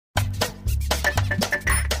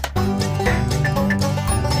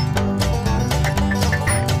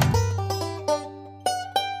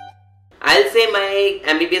I'll say my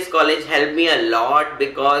MBBS college helped me a lot,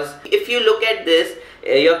 because if you look at this,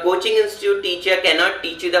 your coaching institute teacher cannot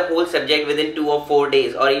teach you the whole subject within 2 or 4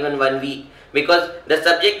 days or even 1 week, because the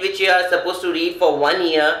subject which you are supposed to read for 1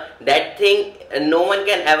 year, that thing no one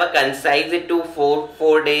can ever concise it to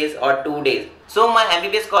 4 days or 2 days. So my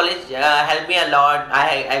MBBS college helped me a lot.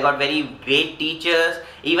 I got very great teachers.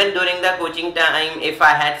 Even during the coaching time, if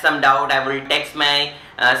I had some doubt, I will text my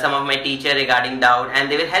some of my teacher regarding doubt, and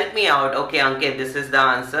they will help me out. Okay, Ankit, this is the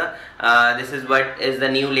answer. This is what is the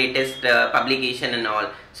new latest publication and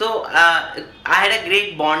all. So I had a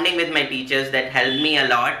great bonding with my teachers that helped me a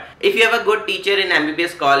lot. If you have a good teacher in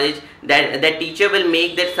MBBS college, that teacher will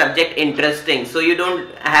make that subject interesting, so you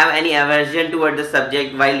don't have any aversion toward the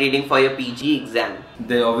subject while reading for your PG exam.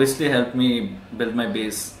 They obviously helped me build my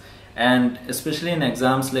base, and especially in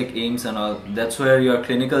exams like AIIMS and all, that's where your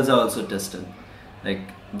clinicals are also tested. Like,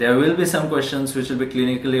 there will be some questions which will be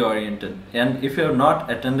clinically oriented, and if you have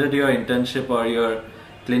not attended your internship or your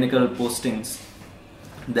clinical postings,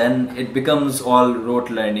 then it becomes all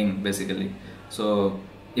rote learning basically. So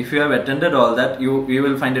if you have attended all that, you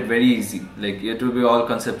will find it very easy. Like, it will be all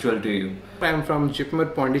conceptual to you. I am from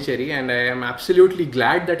JIPMER Pondicherry, and I am absolutely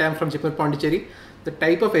glad that I am from JIPMER Pondicherry. The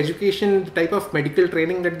type of education, the type of medical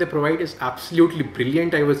training that they provide is absolutely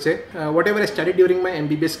brilliant, I would say. Whatever I studied during my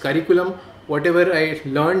MBBS curriculum, whatever I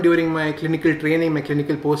learned during my clinical training, my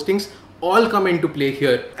clinical postings, all come into play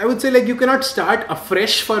here. I would say, like, you cannot start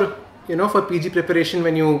afresh for PG preparation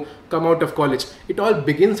when you come out of college. It all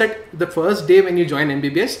begins at the first day when you join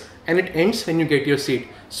MBBS, and it ends when you get your seat.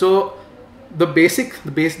 So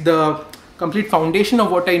the complete foundation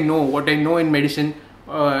of what I know in medicine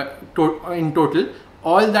in total,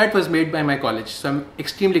 all that was made by my college. So I'm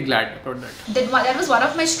extremely glad about that. That was one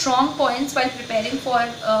of my strong points while preparing for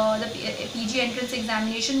the PG entrance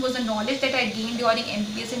examination, was the knowledge that I gained during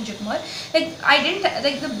MBBS in JIPMER.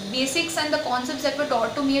 Like, the basics and the concepts that were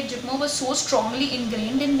taught to me at JIPMER was so strongly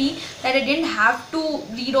ingrained in me that I didn't have to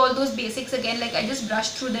read all those basics again. Like, I just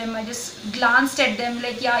brushed through them, I just glanced at them,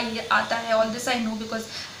 like, yeah, ye aata hai, all this I know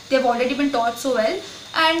because they've already been taught so well.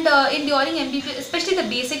 And during MBBS, especially the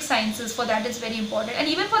basic sciences, for that is very important. And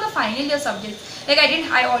even for the final year subjects, like,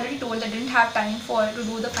 I already told I didn't have time to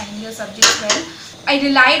do the final year subjects well. I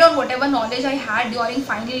relied on whatever knowledge I had during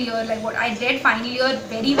final year, like what I did final year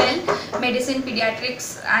very well, medicine,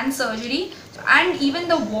 pediatrics and surgery. And even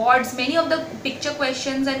the wards, many of the picture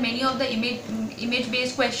questions and many of the image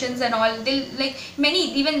based questions and all, they'll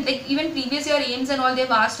even previous year AIIMS and all,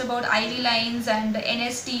 they've asked about IV lines and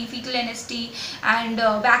NST, fetal NST and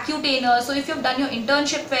vacutainer. So if you've done your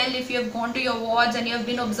internship well, if you have gone to your wards and you have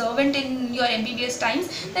been observant in your MBBS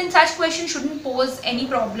times, then such questions shouldn't pose any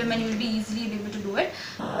problem and you will be easily able to do it.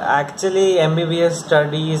 Actually, MBBS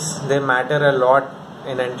studies, they matter a lot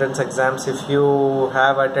in entrance exams. If you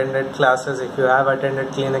have attended classes, if you have attended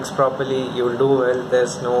clinics properly, you will do well.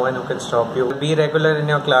 There's no one who can stop you. Be regular in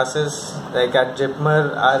your classes. Like at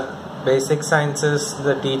JIPMER, our basic sciences,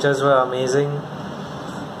 the teachers were amazing,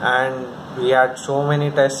 and we had so many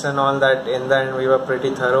tests and all that. In the end, we were pretty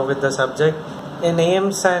thorough with the subject. In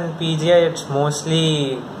AIIMS and PGI, it's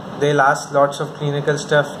mostly, they'll ask lots of clinical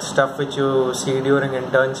stuff which you see during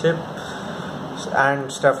internship,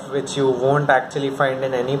 and stuff which you won't actually find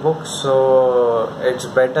in any book. So it's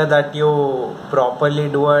better that you properly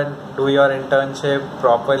do your internship,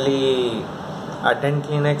 properly attend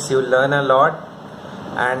clinics. You learn a lot,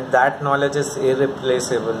 and that knowledge is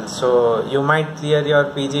irreplaceable. So you might clear your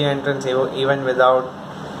PG entrance even without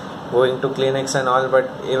going to clinics and all, but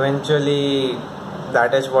eventually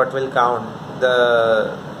that is what will count,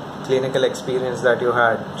 the clinical experience that you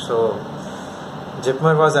had. So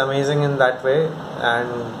JIPMER was amazing in that way, and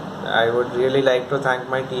I would really like to thank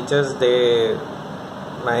my teachers.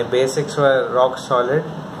 My basics were rock solid.